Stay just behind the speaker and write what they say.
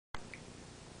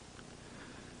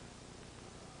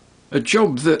A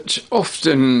job that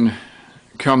often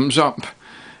comes up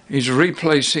is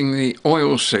replacing the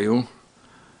oil seal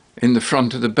in the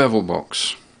front of the bevel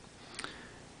box.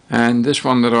 And this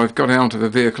one that I've got out of a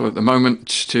vehicle at the moment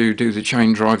to do the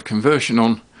chain drive conversion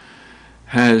on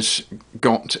has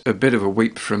got a bit of a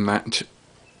weep from that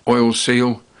oil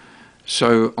seal,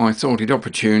 so I thought it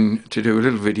opportune to do a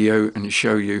little video and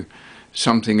show you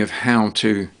something of how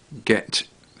to get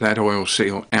that oil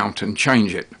seal out and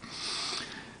change it.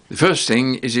 The first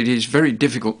thing is it is very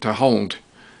difficult to hold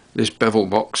this bevel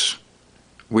box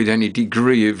with any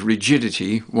degree of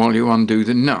rigidity while you undo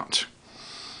the nut.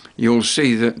 You'll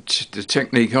see that the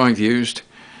technique I've used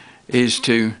is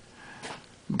to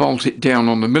bolt it down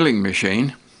on the milling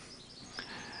machine,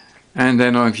 and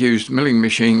then I've used milling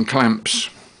machine clamps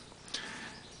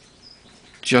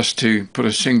just to put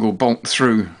a single bolt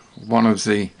through one of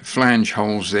the flange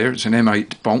holes there. It's an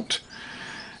M8 bolt,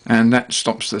 and that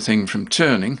stops the thing from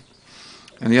turning.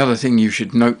 And the other thing you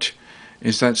should note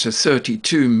is that's a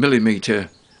 32mm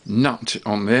nut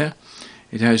on there.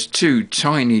 It has two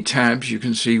tiny tabs. You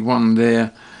can see one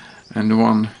there and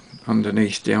one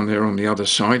underneath down there on the other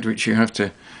side, which you have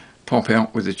to pop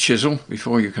out with a chisel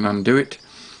before you can undo it.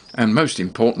 And most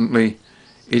importantly,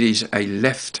 it is a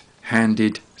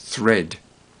left-handed thread.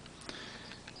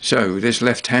 So this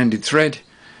left-handed thread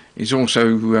is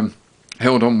also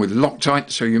held on with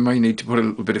Loctite, so you may need to put a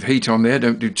little bit of heat on there.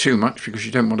 Don't do too much because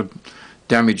you don't want to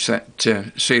damage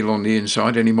that seal on the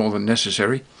inside any more than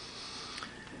necessary.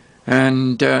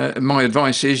 And my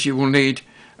advice is you will need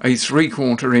a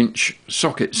 3/4 inch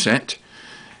socket set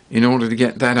in order to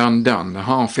get that undone. The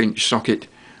 1/2 inch socket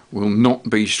will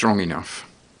not be strong enough.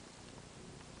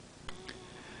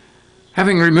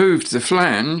 Having removed the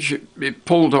flange, it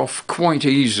pulled off quite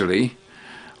easily.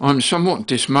 I'm somewhat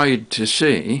dismayed to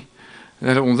see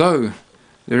that although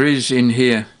there is in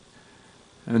here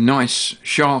a nice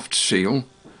shaft seal,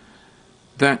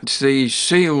 that the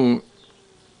seal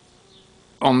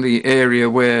on the area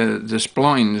where the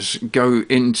splines go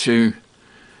into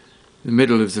the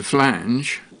middle of the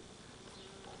flange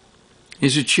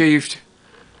is achieved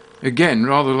again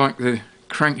rather like the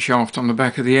crankshaft on the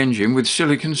back of the engine with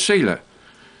silicone sealer.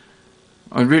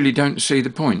 I really don't see the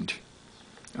point.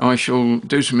 I shall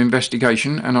do some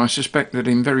investigation, and I suspect that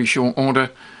in very short order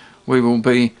we will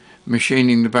be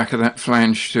machining the back of that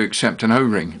flange to accept an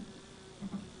O-ring.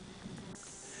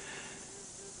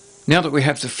 Now that we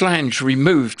have the flange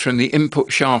removed from the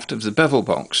input shaft of the bevel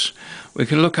box, we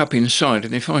can look up inside,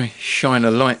 and if I shine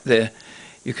a light there,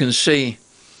 you can see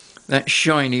that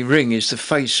shiny ring is the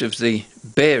face of the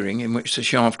bearing in which the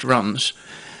shaft runs,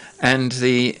 and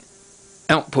the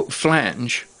output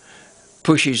flange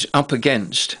pushes up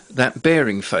against that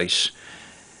bearing face.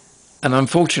 And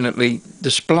unfortunately, the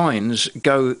splines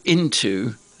go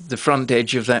into the front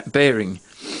edge of that bearing.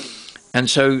 And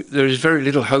so there is very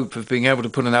little hope of being able to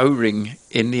put an O-ring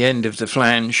in the end of the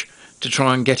flange to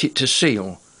try and get it to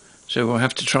seal. So we'll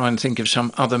have to try and think of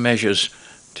some other measures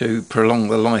to prolong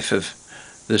the life of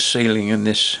the sealing in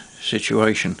this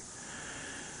situation.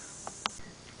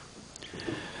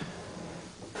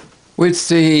 With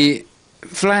the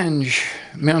flange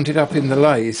mounted up in the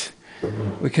lathe,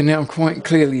 we can now quite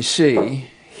clearly see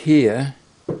here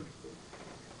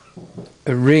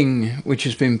a ring which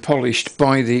has been polished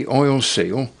by the oil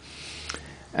seal,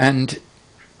 and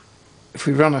if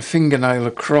we run a fingernail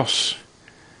across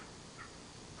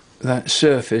that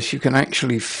surface you can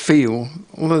actually feel,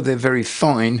 although they're very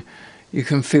fine, you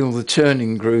can feel the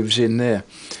turning grooves in there,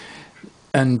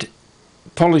 and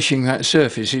polishing that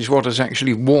surface is what has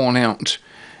actually worn out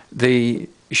the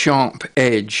sharp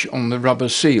edge on the rubber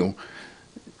seal.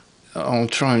 I'll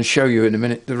try and show you in a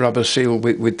minute the rubber seal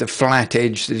with the flat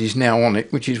edge that is now on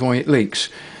it, which is why it leaks.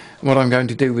 What I'm going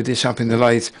to do with this up in the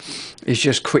lathe is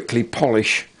just quickly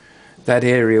polish that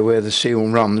area where the seal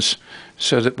runs,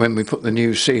 so that when we put the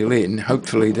new seal in,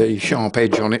 hopefully the sharp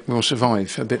edge on it will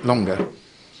survive a bit longer.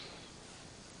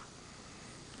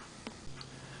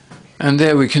 And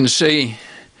there we can see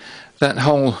that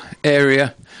whole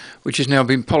area, which has now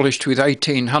been polished with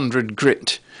 1800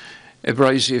 grit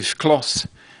abrasive cloth,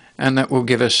 and that will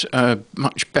give us a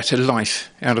much better life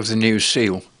out of the new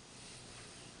seal.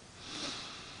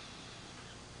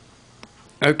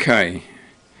 Okay,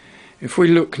 if we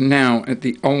look now at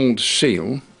the old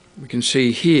seal, we can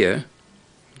see here,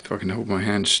 if I can hold my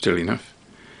hand still enough,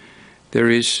 there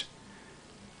is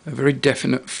a very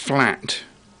definite flat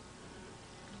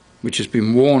which has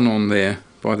been worn on there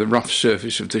by the rough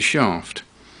surface of the shaft.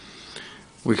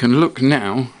 We can look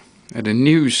now at a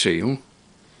new seal,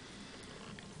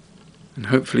 and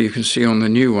hopefully you can see on the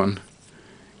new one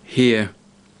here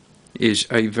is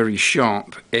a very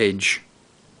sharp edge,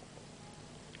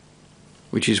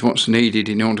 which is what's needed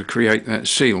in order to create that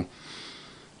seal.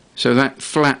 So that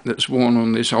flat that's worn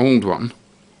on this old one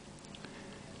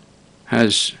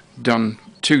has done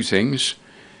two things.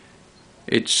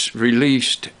 It's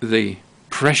released the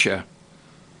pressure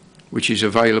which is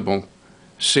available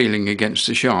sealing against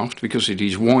the shaft because it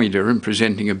is wider and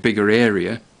presenting a bigger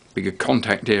area, bigger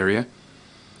contact area,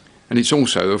 and it's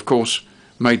also of course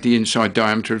made the inside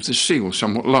diameter of the seal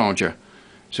somewhat larger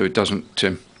so it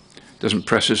doesn't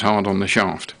press as hard on the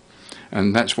shaft,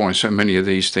 and that's why so many of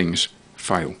these things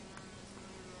fail.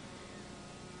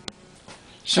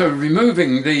 So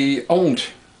removing the old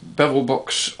bevel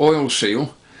box oil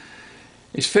seal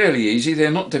is fairly easy.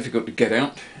 They're not difficult to get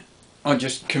out. I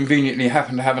just conveniently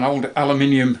happen to have an old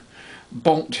aluminium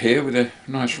bolt here with a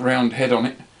nice round head on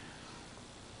it,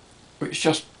 which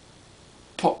just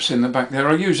pops in the back there.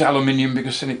 I use aluminium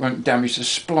because then it won't damage the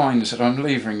splines that I'm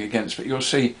levering against, but you'll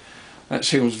see that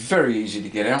seal's very easy to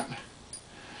get out.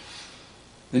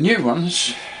 The new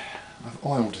ones, I've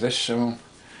oiled this so I'll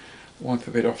wipe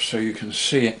a bit off so you can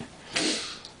see it.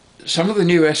 Some of the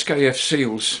new SKF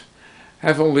seals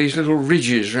have all these little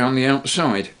ridges around the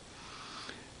outside.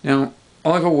 Now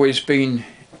I've always been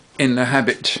in the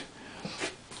habit,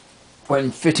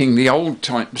 when fitting the old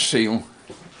type seal,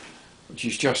 which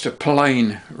is just a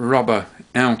plain rubber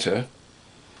outer,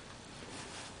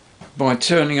 by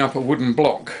turning up a wooden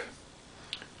block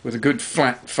with a good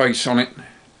flat face on it,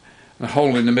 a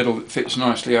hole in the middle that fits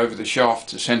nicely over the shaft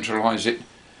to centralise it,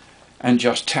 and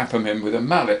just tap them in with a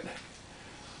mallet.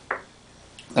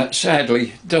 That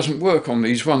sadly doesn't work on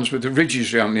these ones with the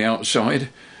ridges around the outside.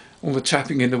 All the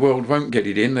tapping in the world won't get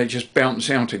it in, they just bounce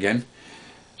out again.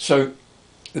 So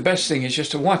the best thing is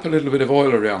just to wipe a little bit of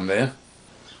oil around there.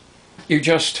 You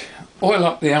just oil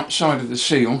up the outside of the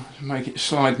seal to make it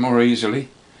slide more easily.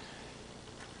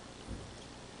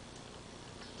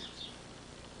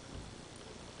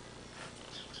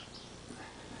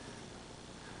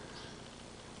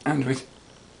 And with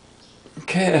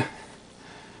care,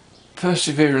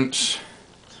 perseverance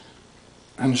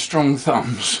and strong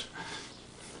thumbs,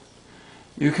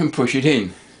 you can push it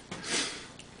in.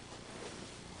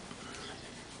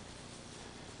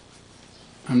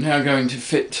 I'm now going to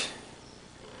fit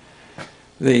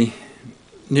the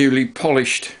newly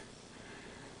polished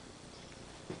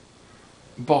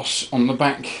boss on the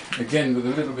back, again with a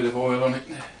little bit of oil on it.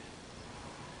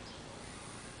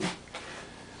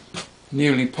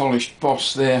 Newly polished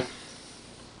boss there,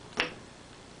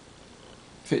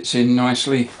 fits in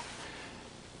nicely.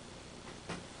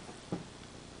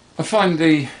 I find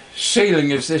the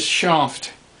sealing of this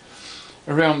shaft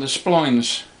around the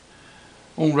splines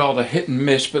all rather hit and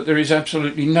miss, but there is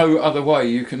absolutely no other way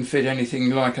you can fit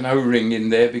anything like an O-ring in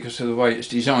there because of the way it's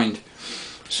designed.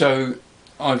 So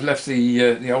I've left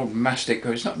the old mastic,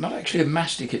 or it's not actually a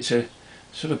mastic, it's a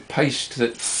sort of paste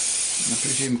that I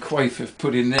presume Quaif have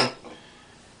put in there.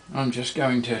 I'm just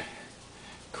going to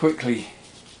quickly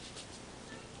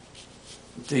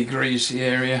degrease the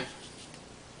area,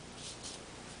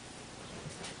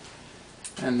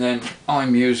 and then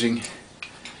I'm using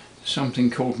something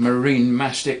called marine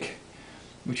mastic,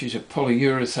 which is a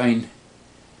polyurethane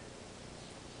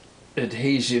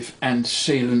adhesive and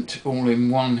sealant all in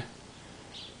one.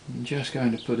 I'm just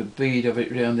going to put a bead of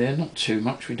it around there, not too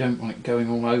much, we don't want it going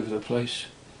all over the place,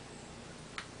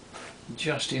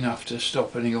 just enough to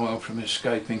stop any oil from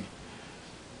escaping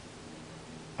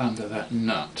under that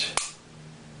nut.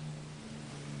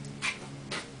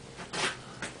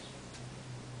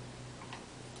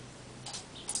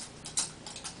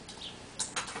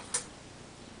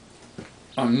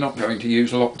 I'm not going to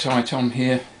use Loctite on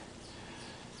here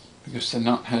because the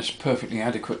nut has perfectly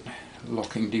adequate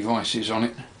locking devices on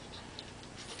it.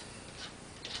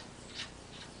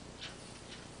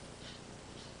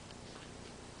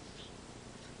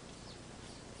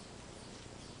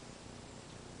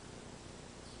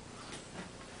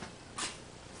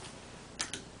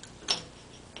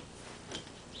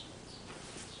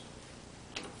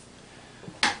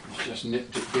 Just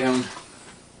nipped it down.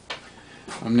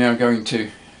 I'm now going to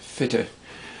fit a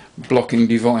blocking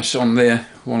device on there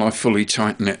while I fully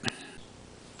tighten it.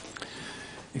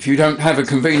 If you don't have a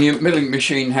convenient milling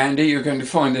machine handy, you're going to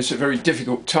find this a very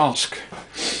difficult task,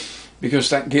 because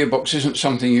that gearbox isn't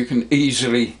something you can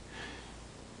easily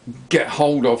get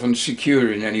hold of and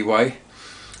secure in any way.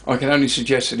 I can only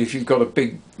suggest that if you've got a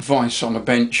big vise on a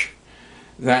bench,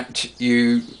 that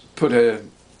you put a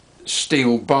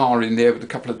steel bar in there with a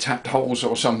couple of tapped holes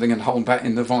or something and hold that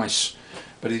in the vise.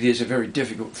 But it is a very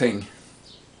difficult thing,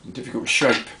 a difficult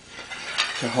shape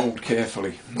to hold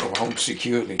carefully or hold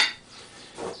securely.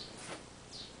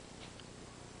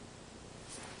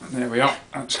 There we are,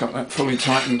 that's got that fully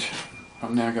tightened.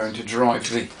 I'm now going to drive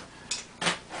the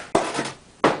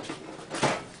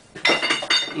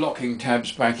locking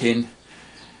tabs back in,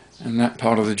 and that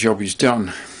part of the job is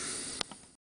done.